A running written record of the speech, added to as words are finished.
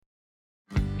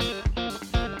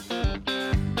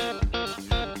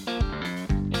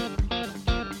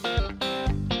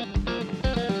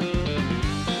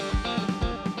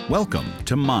Welcome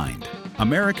to Mind,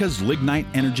 America's Lignite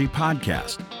Energy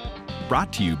Podcast,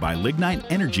 brought to you by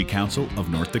Lignite Energy Council of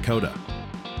North Dakota.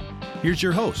 Here's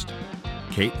your host,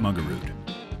 Kate Mugarud.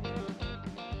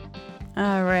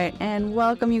 All right, and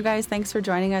welcome you guys. Thanks for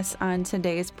joining us on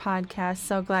today's podcast.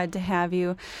 So glad to have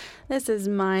you. This is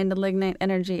Mind, Lignite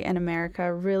Energy in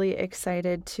America. Really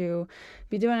excited to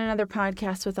be doing another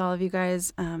podcast with all of you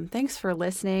guys. Thanks for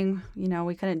listening. You know,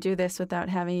 we couldn't do this without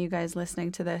having you guys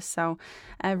listening to this. So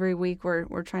every week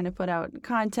we're trying to put out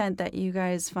content that you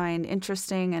guys find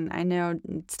interesting, and I know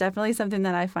it's definitely something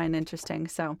that I find interesting.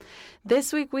 So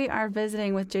this week we are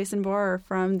visiting with Jason Borer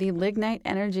from the Lignite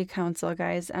Energy Council,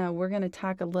 guys. We're going to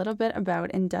talk a little bit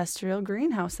about industrial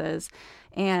greenhouses.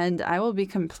 And I will be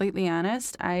completely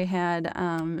honest, I had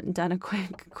done a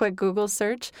quick Google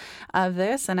search of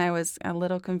this, and I was a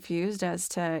little confused as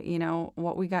to, you know,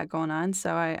 what we got going on.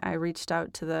 So I reached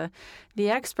out to the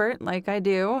expert, like I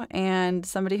do, and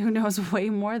somebody who knows way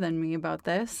more than me about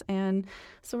this. And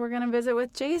so we're going to visit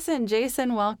with Jason.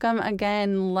 Jason, welcome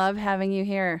again. Love having you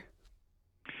here.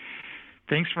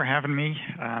 Thanks for having me.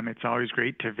 It's always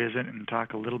great to visit and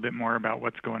talk a little bit more about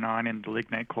what's going on in the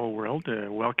lignite coal world.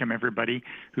 Welcome everybody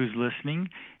who's listening,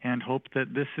 and hope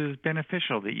that this is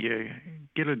beneficial, that you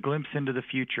get a glimpse into the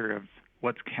future of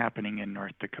what's happening in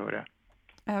North Dakota.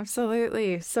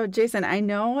 Absolutely. So, Jason, I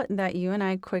know that you and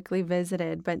I quickly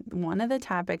visited, but one of the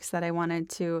topics that I wanted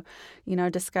to,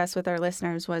 discuss with our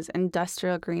listeners was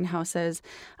industrial greenhouses,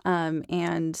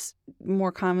 and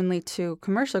more commonly to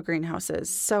commercial greenhouses.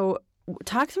 So,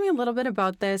 talk to me a little bit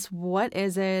about this. What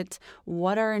is it?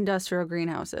 What are industrial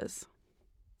greenhouses?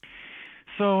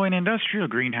 So an industrial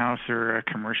greenhouse or a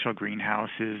commercial greenhouse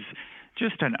is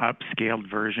just an upscaled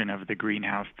version of the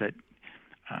greenhouse that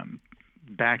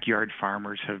backyard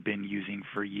farmers have been using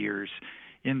for years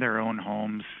in their own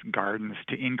homes, gardens,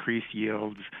 to increase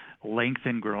yields,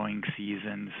 lengthen growing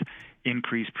seasons,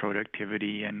 increase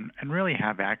productivity, and really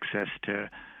have access to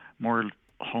more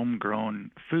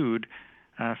homegrown food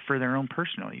for their own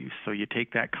personal use. So you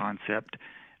take that concept,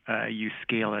 you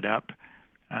scale it up,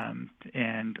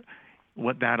 and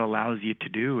what that allows you to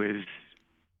do is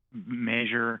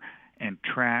measure and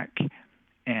track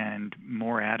and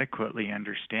more adequately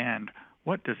understand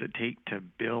what does it take to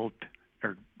build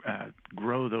or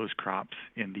grow those crops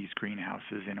in these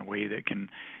greenhouses in a way that can,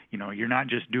 you're not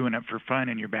just doing it for fun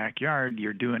in your backyard,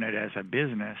 you're doing it as a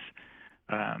business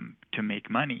to make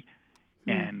money.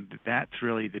 And that's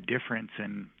really the difference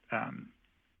in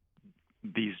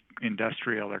these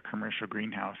industrial or commercial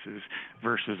greenhouses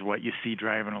versus what you see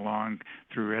driving along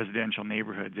through residential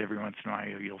neighborhoods. Every once in a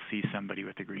while, you'll see somebody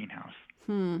with a greenhouse.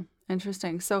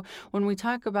 Interesting. So when we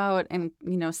talk about,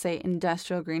 say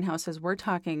industrial greenhouses, we're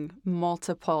talking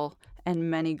multiple and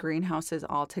many greenhouses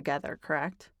all together,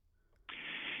 correct?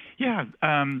 Yeah.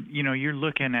 You're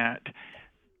looking at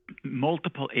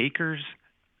multiple acres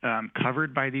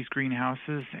covered by these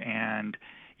greenhouses, and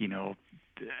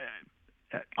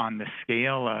on the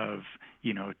scale of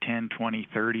 10, 20,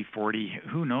 30, 40,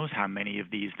 who knows how many of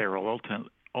these there will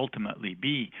ultimately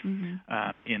be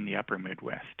in the upper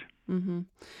Midwest. Mm-hmm.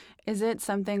 Is it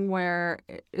something where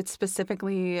it's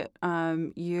specifically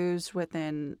used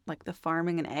within like the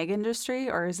farming and ag industry,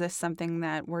 or is this something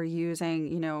that we're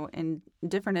using in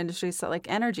different industries, so like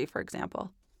energy, for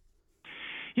example?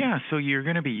 Yeah, so you're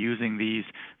going to be using these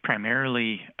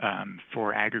primarily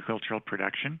for agricultural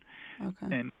production.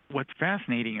 Okay. And what's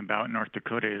fascinating about North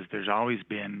Dakota is there's always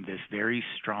been this very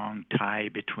strong tie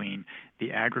between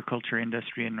the agriculture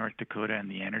industry in North Dakota and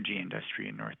the energy industry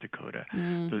in North Dakota.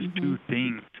 Mm-hmm. Those two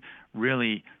things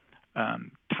really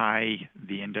tie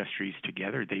the industries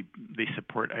together. They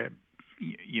support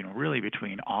really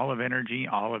between all of energy,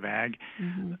 all of ag.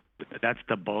 Mm-hmm. That's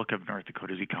the bulk of North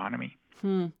Dakota's economy.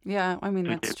 Yeah, I mean,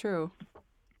 that's true.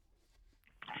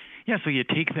 Yeah, so you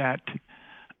take that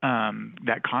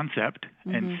concept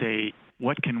and say,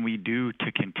 what can we do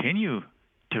to continue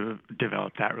to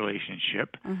develop that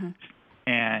relationship?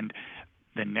 And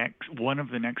one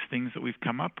of the next things that we've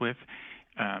come up with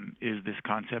is this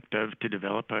concept of to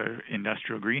develop an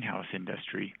industrial greenhouse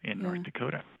industry in North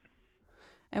Dakota.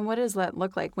 And what does that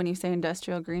look like when you say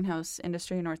industrial greenhouse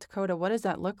industry in North Dakota? What does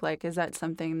that look like? Is that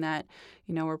something that,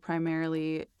 we're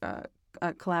primarily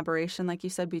a collaboration, like you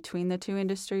said, between the two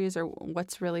industries, or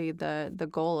what's really the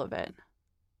goal of it?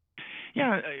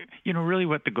 Yeah, really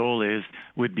what the goal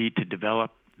would be to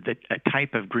develop a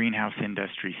type of greenhouse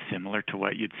industry similar to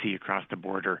what you'd see across the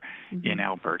border in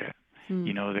Alberta.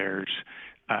 There's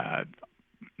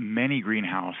many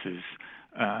greenhouses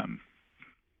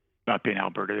up in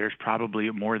Alberta. There's probably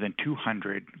more than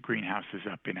 200 greenhouses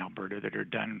up in Alberta that are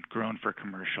grown for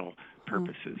commercial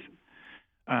purposes.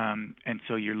 And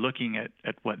so you're looking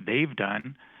at what they've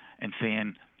done and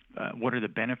saying, what are the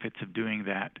benefits of doing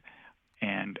that,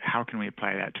 and how can we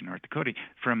apply that to North Dakota?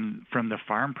 From the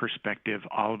farm perspective,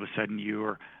 all of a sudden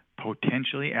you're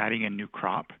potentially adding a new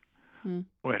crop.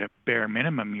 Or at a bare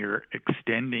minimum, you're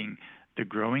extending the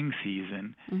growing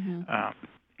season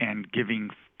and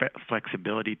giving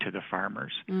flexibility to the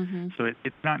farmers. So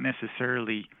it's not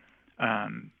necessarily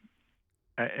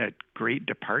a great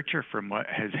departure from what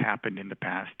has happened in the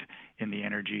past in the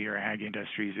energy or ag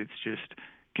industries. It's just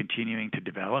continuing to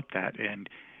develop that and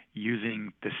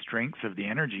using the strengths of the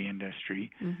energy industry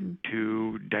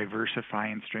to diversify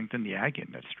and strengthen the ag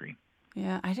industry.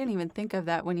 Yeah, I didn't even think of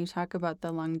that when you talk about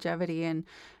the longevity and,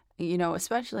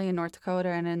 especially in North Dakota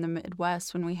and in the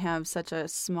Midwest when we have such a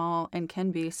small and can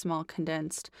be small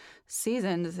condensed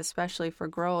seasons, especially for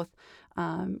growth.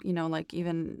 Like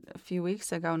even a few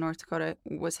weeks ago, North Dakota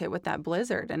was hit with that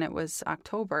blizzard and it was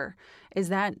October.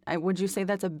 Would you say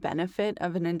that's a benefit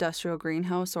of an industrial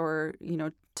greenhouse or,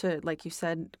 to, like you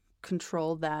said,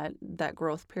 control that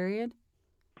growth period?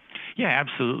 Yeah,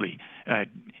 absolutely.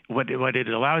 What it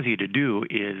allows you to do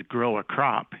is grow a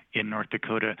crop in North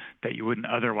Dakota that you wouldn't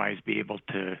otherwise be able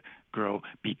to grow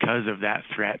because of that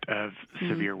threat of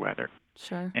severe weather.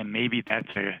 Sure. And maybe that's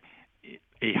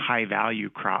a high value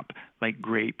crop like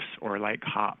grapes or like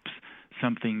hops,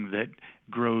 something that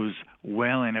grows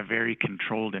well in a very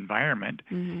controlled environment.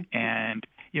 And,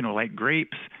 like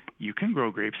grapes, you can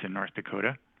grow grapes in North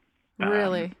Dakota.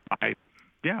 Really?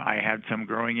 I had some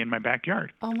growing in my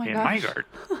backyard. Oh my in gosh. my garden.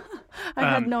 I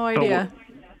had no idea.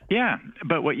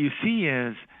 But what you see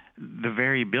is the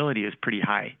variability is pretty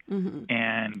high,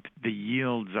 and the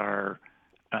yields are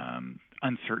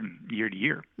uncertain year to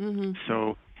year.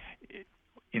 So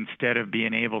instead of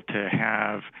being able to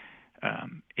have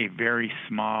a very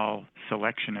small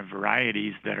selection of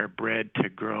varieties that are bred to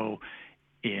grow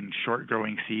in short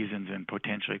growing seasons and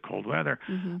potentially cold weather,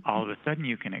 all of a sudden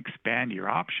you can expand your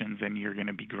options and you're going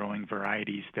to be growing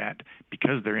varieties that,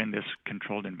 because they're in this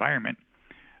controlled environment,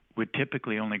 would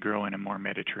typically only grow in a more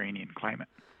Mediterranean climate.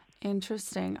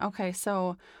 Interesting. Okay,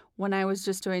 so when I was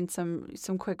just doing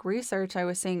some quick research, I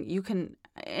was saying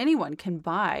anyone can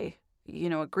buy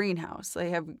a greenhouse.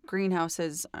 They have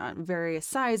greenhouses various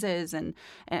sizes, and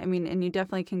you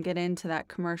definitely can get into that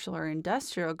commercial or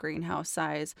industrial greenhouse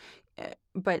size,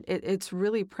 but it's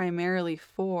really primarily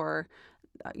for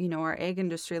our ag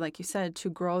industry, like you said, to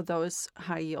grow those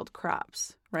high yield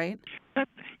crops, right?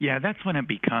 That's when it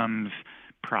becomes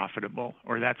profitable,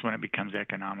 or that's when it becomes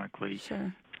economically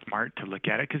smart to look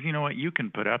at it, because you know what, you can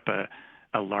put up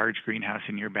a large greenhouse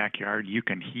in your backyard, you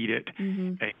can heat it,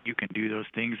 you can do those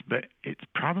things, but it's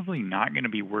probably not going to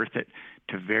be worth it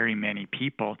to very many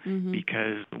people,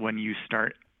 because when you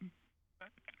start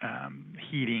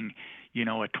heating,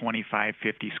 a 25,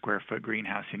 50 square foot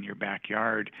greenhouse in your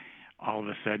backyard, all of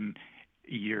a sudden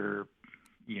your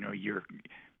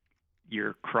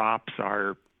crops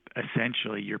are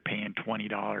essentially, you're paying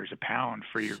 $20 a pound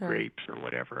for your grapes or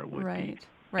whatever it would be.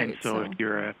 Right. And so if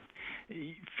you're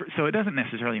so it doesn't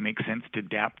necessarily make sense to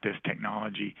adapt this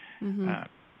technology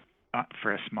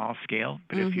for a small scale.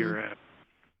 But if you're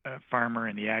a farmer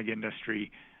in the ag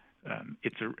industry,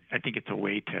 I think it's a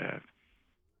way to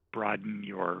broaden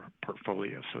your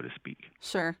portfolio, so to speak.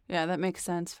 Sure. Yeah, that makes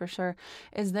sense for sure.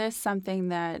 Is this something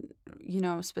that,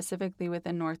 specifically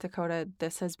within North Dakota,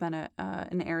 this has been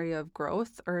an area of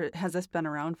growth, or has this been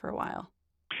around for a while?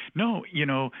 No,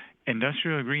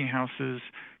 industrial greenhouses,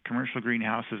 commercial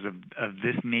greenhouses of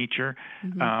this nature,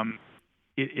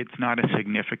 it's not a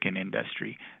significant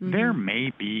industry. There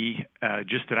may be,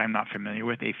 just that I'm not familiar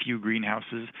with, a few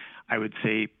greenhouses, I would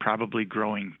say probably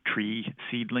growing tree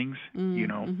seedlings,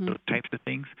 those types of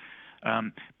things.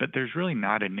 But there's really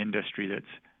not an industry that's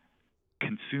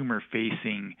consumer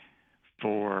facing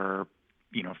for,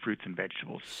 fruits and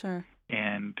vegetables. Sure.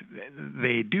 And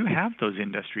they do have those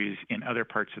industries in other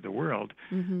parts of the world.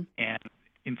 And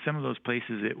in some of those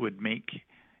places, it would make,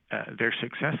 they're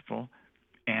successful,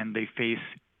 and they face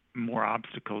more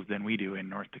obstacles than we do in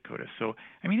North Dakota. So,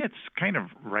 it's kind of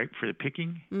ripe for the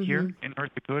picking here in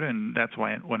North Dakota, and that's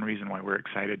one reason why we're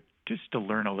excited just to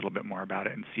learn a little bit more about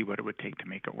it and see what it would take to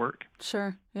make it work.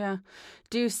 Sure, yeah.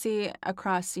 Do you see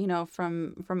across,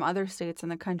 from other states in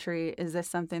the country, is this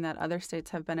something that other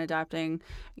states have been adopting,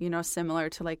 similar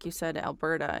to, like you said,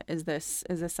 Alberta? Is this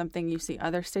something you see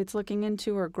other states looking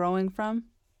into or growing from?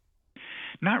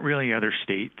 Not really other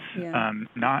states. Yeah.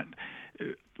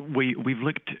 We've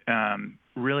looked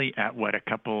really at what a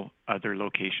couple other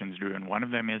locations do, and one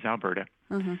of them is Alberta.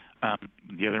 Uh-huh.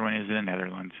 The other one is in the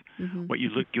Netherlands. Mm-hmm. What you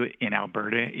look at in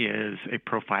Alberta is a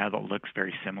profile that looks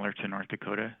very similar to North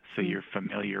Dakota, so you're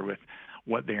familiar with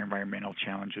what their environmental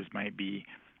challenges might be,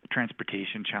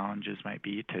 transportation challenges might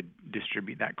be to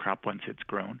distribute that crop once it's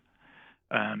grown.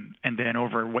 And then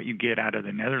over what you get out of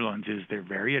the Netherlands is they're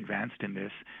very advanced in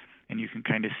this, and you can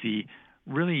kind of see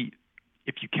really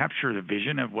if you capture the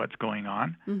vision of what's going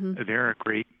on, they're a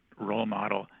great role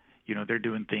model. You know, they're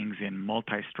doing things in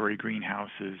multi-story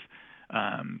greenhouses,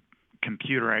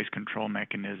 computerized control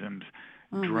mechanisms,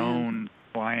 drones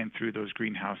flying through those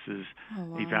greenhouses,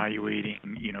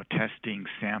 evaluating, you know, testing,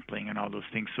 sampling, and all those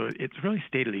things. So it's really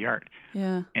state of the art.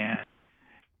 Yeah. And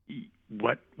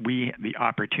the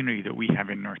opportunity that we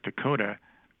have in North Dakota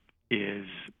is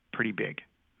pretty big.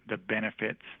 The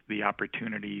benefits, the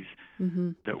opportunities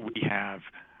that we have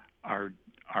are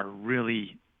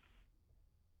really,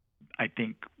 I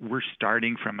think we're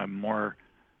starting from a more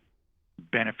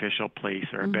beneficial place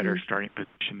or a better starting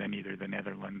position than either the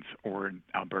Netherlands or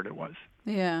Alberta was.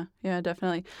 Yeah,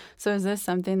 definitely. So is this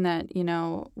something that, you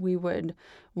know, we would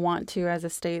want to, as a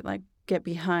state, like get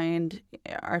behind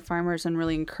our farmers and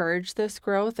really encourage this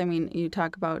growth? I mean, you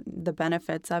talk about the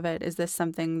benefits of it. Is this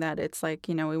something that it's like,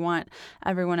 you know, we want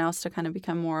everyone else to kind of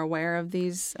become more aware of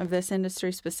this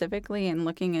industry specifically and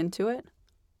looking into it?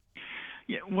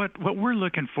 Yeah, what we're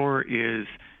looking for is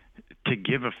to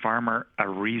give a farmer a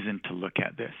reason to look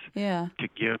at this. Yeah. To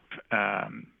give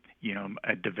you know,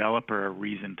 a developer a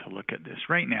reason to look at this.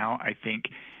 Right now, I think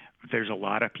there's a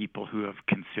lot of people who have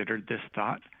considered this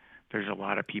thought. There's a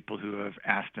lot of people who have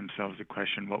asked themselves the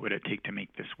question, what would it take to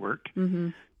make this work?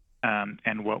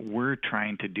 And what we're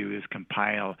trying to do is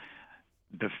compile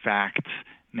the facts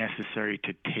necessary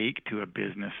to take to a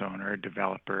business owner, a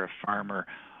developer, a farmer,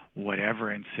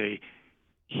 whatever, and say,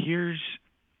 here's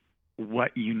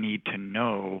what you need to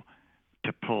know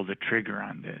to pull the trigger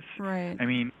on this. Right. I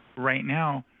mean, right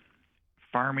now,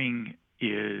 farming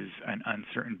is an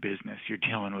uncertain business. You're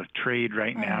dealing with trade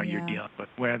right now. You're dealing with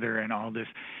weather and all this.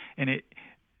 And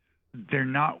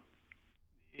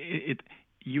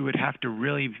you would have to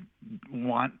really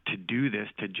want to do this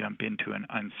to jump into an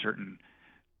uncertain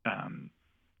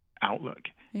outlook.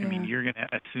 Yeah. I mean, you're going to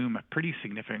assume a pretty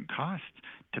significant cost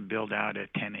to build out a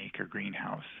 10-acre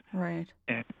greenhouse. Right.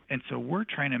 And so we're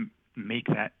trying to make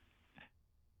that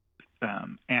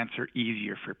answer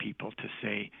easier for people to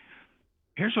say,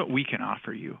 here's what we can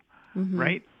offer you,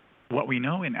 right? What we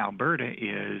know in Alberta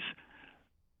is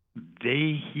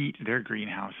they heat their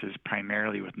greenhouses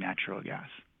primarily with natural gas.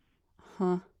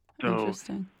 So,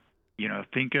 interesting. You know,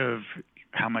 think of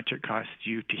how much it costs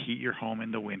you to heat your home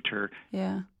in the winter.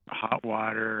 Yeah. Hot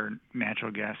water,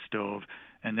 natural gas stove,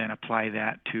 and then apply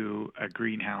that to a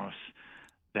greenhouse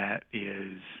that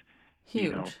is huge,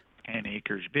 you know, 10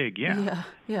 acres big.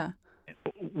 Yeah.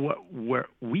 What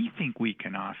we think we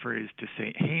can offer is to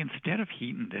say, hey, instead of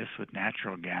heating this with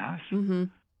natural gas,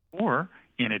 or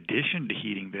in addition to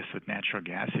heating this with natural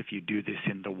gas, if you do this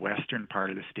in the western part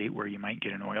of the state where you might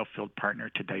get an oil field partner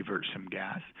to divert some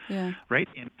gas, right?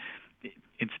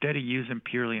 Instead of using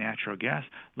purely natural gas,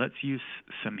 let's use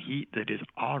some heat that is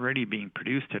already being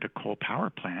produced at a coal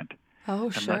power plant.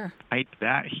 And let's pipe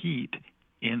that heat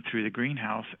in through the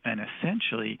greenhouse and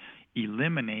essentially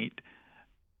eliminate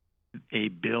a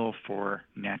bill for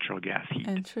natural gas heat.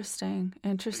 Interesting. So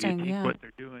you take what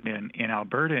they're doing in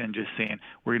Alberta and just saying,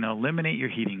 we're going to eliminate your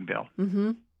heating bill.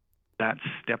 That's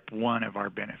step one of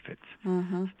our benefits.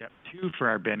 Step two for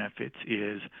our benefits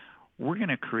is we're going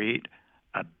to create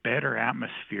a better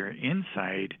atmosphere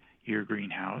inside your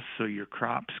greenhouse so your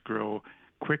crops grow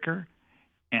quicker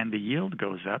and the yield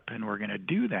goes up. And we're going to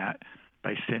do that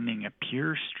by sending a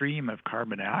pure stream of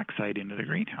carbon dioxide into the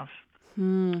greenhouse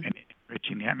and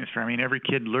enriching the atmosphere. I mean, every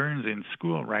kid learns in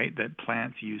school, right, that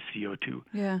plants use CO2.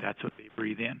 That's what they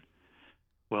breathe in.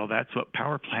 Well, that's what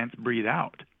power plants breathe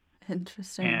out.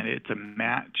 Interesting. And it's a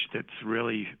match that's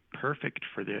really perfect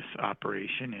for this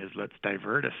operation is let's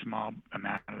divert a small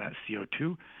amount of that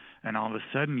CO2, and all of a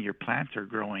sudden your plants are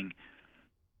growing,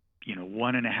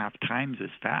 1.5 times as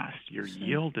fast. Your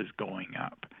yield is going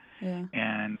up.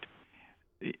 And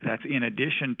that's in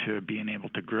addition to being able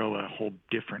to grow a whole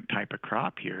different type of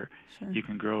crop here. You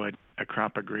can grow a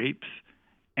crop of grapes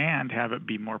and have it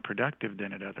be more productive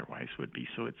than it otherwise would be.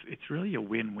 So it's really a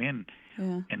win-win,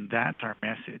 and that's our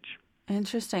message.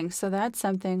 Interesting. So that's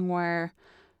something where,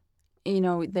 you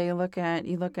look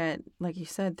at, like you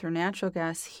said, through natural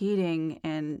gas heating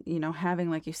and,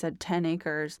 having, like you said, 10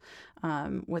 acres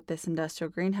with this industrial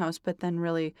greenhouse, but then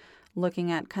really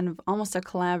looking at kind of almost a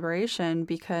collaboration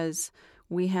because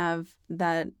we have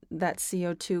that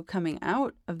CO2 coming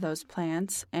out of those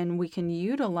plants, and we can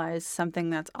utilize something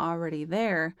that's already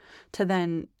there to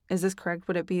then, is this correct?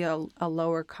 Would it be a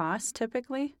lower cost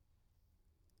typically?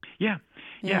 Yeah,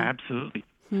 absolutely.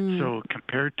 So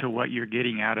compared to what you're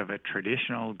getting out of a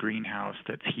traditional greenhouse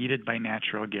that's heated by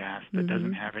natural gas that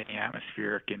doesn't have any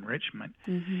atmospheric enrichment,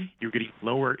 you're getting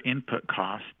lower input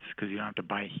costs because you don't have to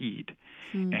buy heat,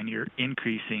 and you're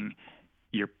increasing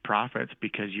your profits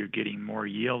because you're getting more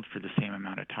yield for the same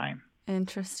amount of time.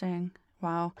 Interesting.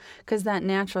 Wow. Because that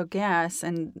natural gas,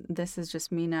 and this is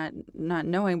just me not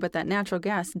knowing, but that natural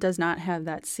gas does not have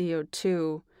that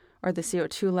CO2 or the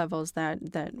CO2 levels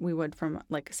that we would from,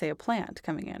 like, say, a plant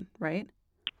coming in, right?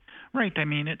 Right. I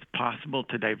mean, it's possible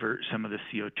to divert some of the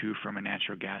CO2 from a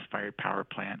natural gas-fired power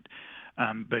plant,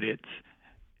 but it's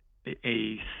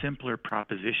a simpler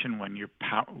proposition when you're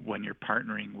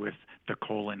partnering with the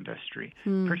coal industry.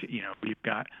 We've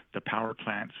got the power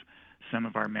plants. Some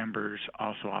of our members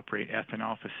also operate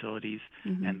ethanol facilities,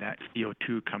 and that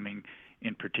CO2 coming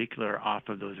in particular off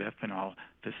of those ethanol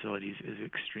facilities is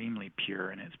extremely pure,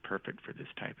 and it's perfect for this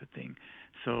type of thing.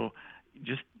 So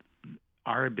just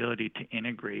our ability to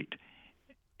integrate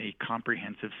a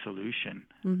comprehensive solution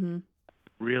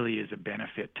really is a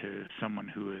benefit to someone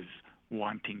who is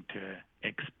wanting to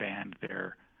expand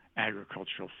their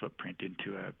agricultural footprint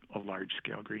into a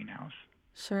large-scale greenhouse.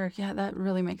 Sure. Yeah, that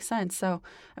really makes sense. So,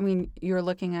 I mean, you're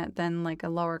looking at then like a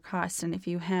lower cost. And if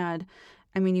you had,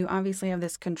 I mean, you obviously have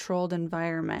this controlled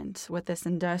environment with this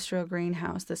industrial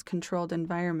greenhouse, this controlled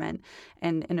environment,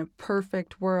 and in a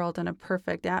perfect world and a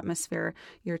perfect atmosphere,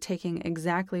 you're taking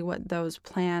exactly what those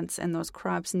plants and those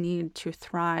crops need to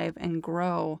thrive and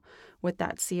grow with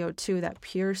that CO2, that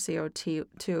pure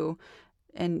CO2,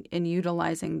 and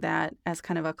utilizing that as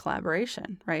kind of a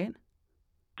collaboration, right?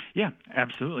 Yeah,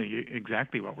 absolutely.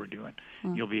 Exactly what we're doing.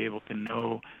 You'll be able to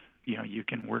know, you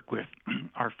can work with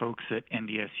our folks at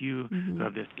NDSU who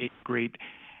have this great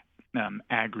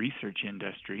ag research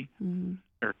industry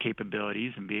or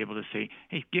capabilities, and be able to say,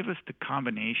 hey, give us the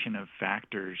combination of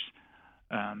factors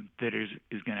that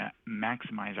is going to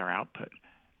maximize our output.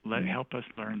 Help us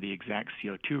learn the exact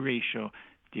CO2 ratio,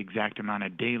 the exact amount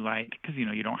of daylight, because,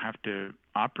 you don't have to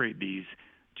operate these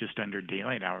just under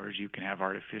daylight hours. You can have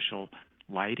artificial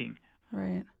lighting,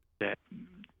 right? That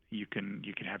you can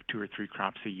have 2 or 3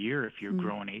 crops a year if you're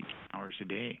growing 18 hours a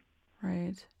day.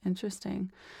 Right.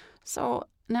 Interesting. So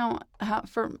now,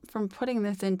 from putting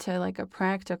this into like a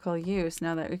practical use,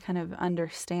 now that we kind of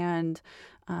understand,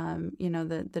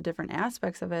 the different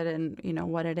aspects of it, and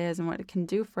what it is and what it can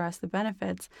do for us, the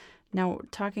benefits. Now,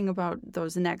 talking about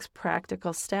those next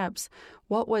practical steps,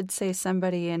 what would say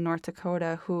somebody in North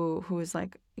Dakota who is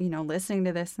like, listening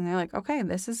to this and they're like, okay,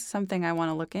 this is something I want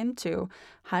to look into.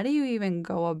 How do you even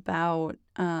go about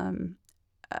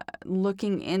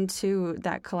looking into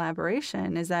that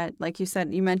collaboration? Is that, like you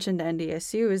said, you mentioned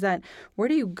NDSU, is that, where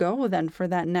do you go then for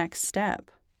that next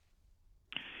step?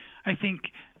 I think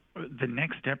the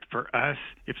next step for us,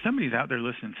 if somebody's out there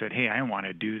listening and said, hey, I want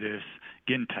to do this,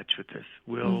 get in touch with us.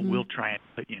 We'll try and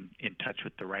put you in touch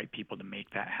with the right people to make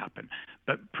that happen.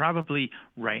 But probably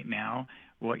right now,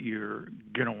 what you're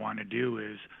going to want to do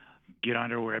is get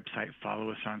onto our website,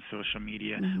 follow us on social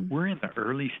media. We're in the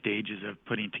early stages of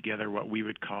putting together what we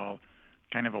would call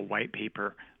kind of a white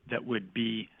paper that would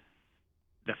be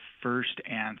the first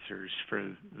answers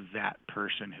for that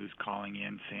person who's calling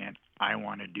in saying, I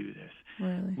want to do this.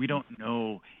 Really? We don't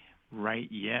know right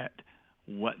yet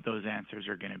what those answers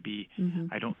are going to be.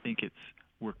 I don't think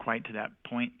we're quite to that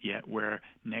point yet where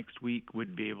next week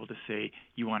would be able to say,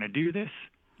 you want to do this?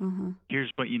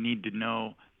 Here's what you need to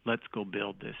know. Let's go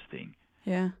build this thing.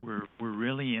 Yeah. We're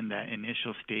really in that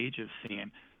initial stage of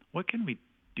saying, what can we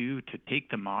do to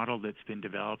take the model that's been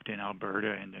developed in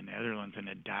Alberta and the Netherlands and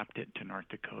adapt it to North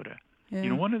Dakota?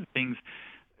 Yeah. One of the things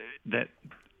that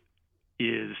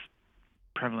is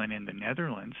prevalent in the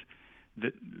Netherlands,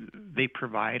 that they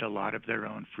provide a lot of their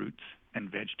own fruits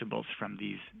and vegetables from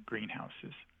these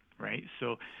greenhouses, right?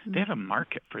 So they have a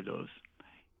market for those.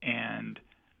 And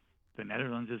the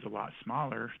Netherlands is a lot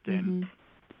smaller than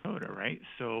Dakota, right?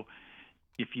 So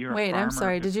if you're Wait, a farmer, I'm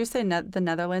sorry. Did you say the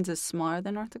Netherlands is smaller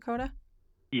than North Dakota?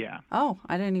 Yeah. Oh,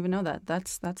 I didn't even know that.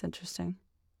 That's interesting.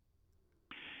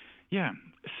 Yeah.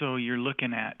 So you're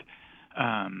looking at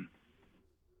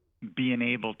being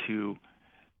able to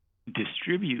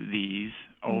distribute these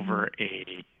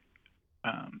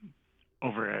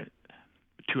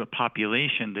to a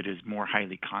population that is more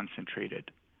highly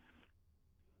concentrated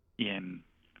in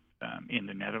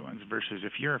the Netherlands, versus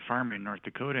if you're a farmer in North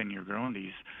Dakota and you're growing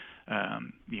these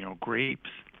grapes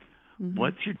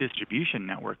What's your distribution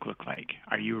network look like?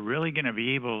 Are you really going to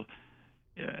be able,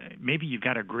 maybe you've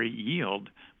got a great yield,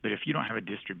 but if you don't have a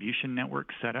distribution network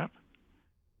set up,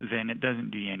 then it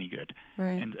doesn't do you any good.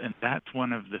 Right. And that's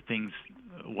one of the things,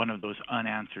 one of those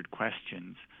unanswered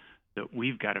questions that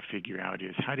we've got to figure out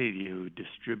is how do you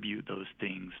distribute those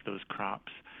things, those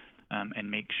crops, and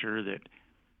make sure that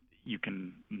you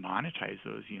can monetize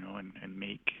those, and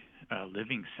make a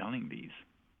living selling these.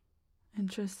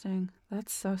 Interesting.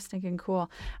 That's so stinking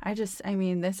cool.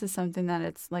 This is something that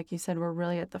it's, like you said, we're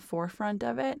really at the forefront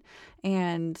of it.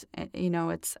 And,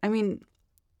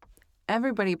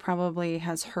 everybody probably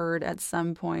has heard at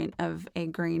some point of a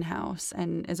greenhouse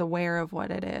and is aware of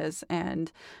what it is.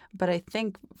 But I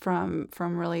think from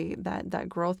really that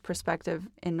growth perspective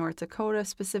in North Dakota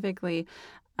specifically,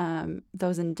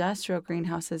 those industrial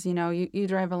greenhouses, you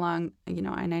drive along,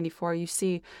 I-94, you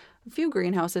see a few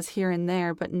greenhouses here and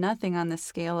there, but nothing on the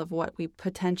scale of what we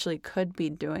potentially could be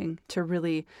doing to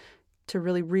really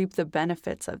reap the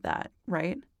benefits of that,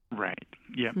 right? Right.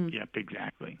 Yep,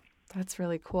 exactly. That's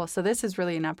really cool. So this is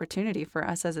really an opportunity for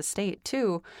us as a state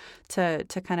too, to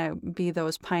kind of be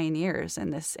those pioneers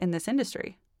in this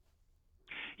industry.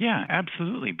 Yeah,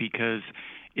 absolutely, because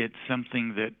it's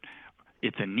something that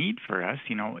it's a need for us.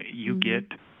 You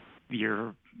get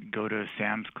go to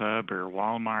Sam's Club or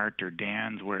Walmart or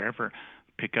Dan's, wherever,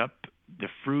 pick up the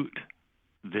fruit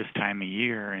this time of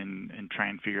year and try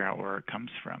and figure out where it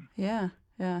comes from. Yeah.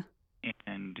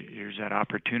 And there's that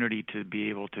opportunity to be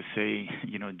able to say,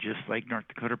 just like North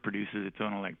Dakota produces its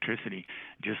own electricity,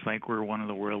 just like we're one of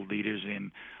the world leaders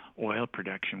in oil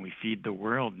production, we feed the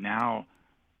world. Now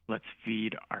let's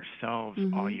feed ourselves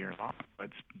all year long.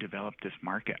 Let's develop this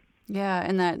market. Yeah,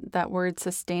 and that word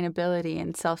sustainability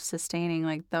and self-sustaining,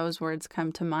 like those words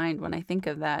come to mind when I think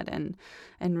of that, and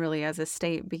really as a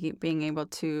state being able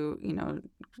to,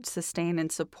 sustain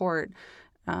and support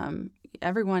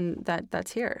everyone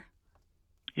that's here.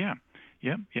 Yeah.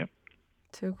 Yep.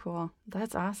 Too cool.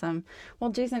 That's awesome.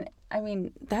 Well, Jason,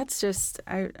 that's just,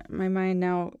 my mind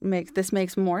now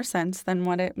makes more sense than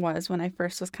what it was when I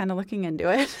first was kind of looking into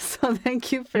it. So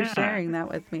thank you for sharing that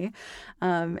with me.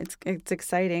 It's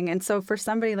exciting. And so for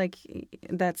somebody like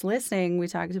that's listening, we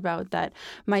talked about that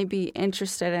might be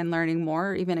interested in learning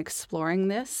more, or even exploring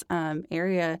this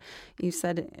area. You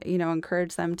said,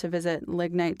 encourage them to visit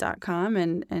lignite.com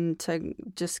and to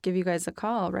just give you guys a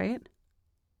call, right?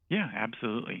 Yeah,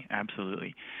 absolutely.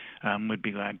 Would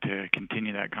be glad to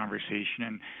continue that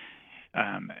conversation.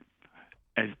 And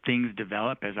as things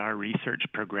develop, as our research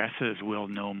progresses, we'll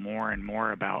know more and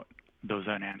more about those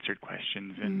unanswered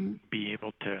questions and be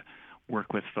able to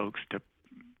work with folks to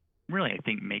really, I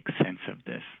think, make sense of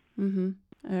this.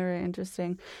 Very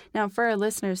interesting. Now, for our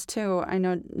listeners, too, I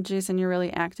know, Jason, you're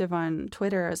really active on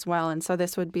Twitter as well. And so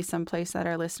this would be some place that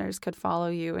our listeners could follow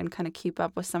you and kind of keep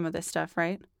up with some of this stuff,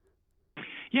 right?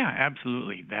 Yeah,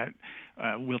 absolutely. That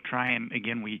we'll try and,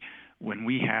 again, when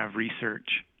we have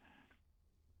research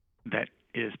that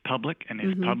is public and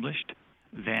is published,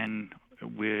 then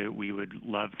we would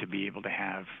love to be able to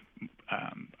have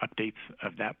updates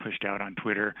of that pushed out on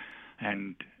Twitter,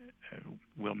 and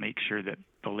we'll make sure that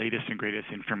the latest and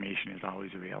greatest information is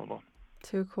always available.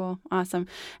 Too cool. Awesome.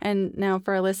 And now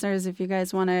for our listeners, if you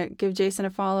guys want to give Jason a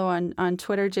follow on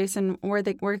Twitter, Jason, where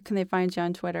can they find you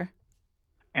on Twitter?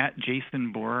 At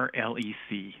Jason Borer,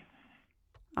 LEC.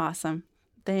 Awesome.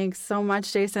 Thanks so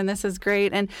much, Jason. This is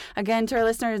great. And again, to our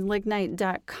listeners,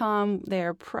 lignite.com, they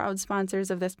are proud sponsors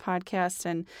of this podcast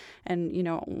and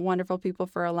wonderful people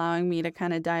for allowing me to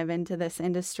kind of dive into this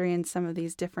industry and some of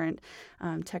these different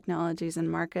technologies and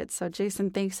markets. So, Jason,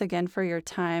 thanks again for your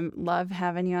time. Love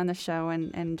having you on the show,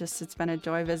 and just it's been a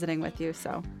joy visiting with you.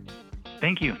 So,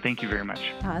 thank you. Thank you very much.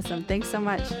 Awesome. Thanks so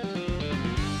much.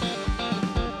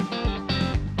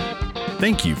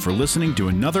 Thank you for listening to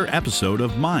another episode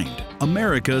of Mind,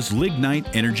 America's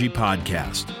Lignite Energy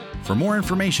Podcast. For more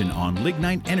information on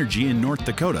lignite energy in North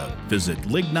Dakota, visit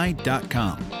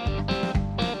lignite.com.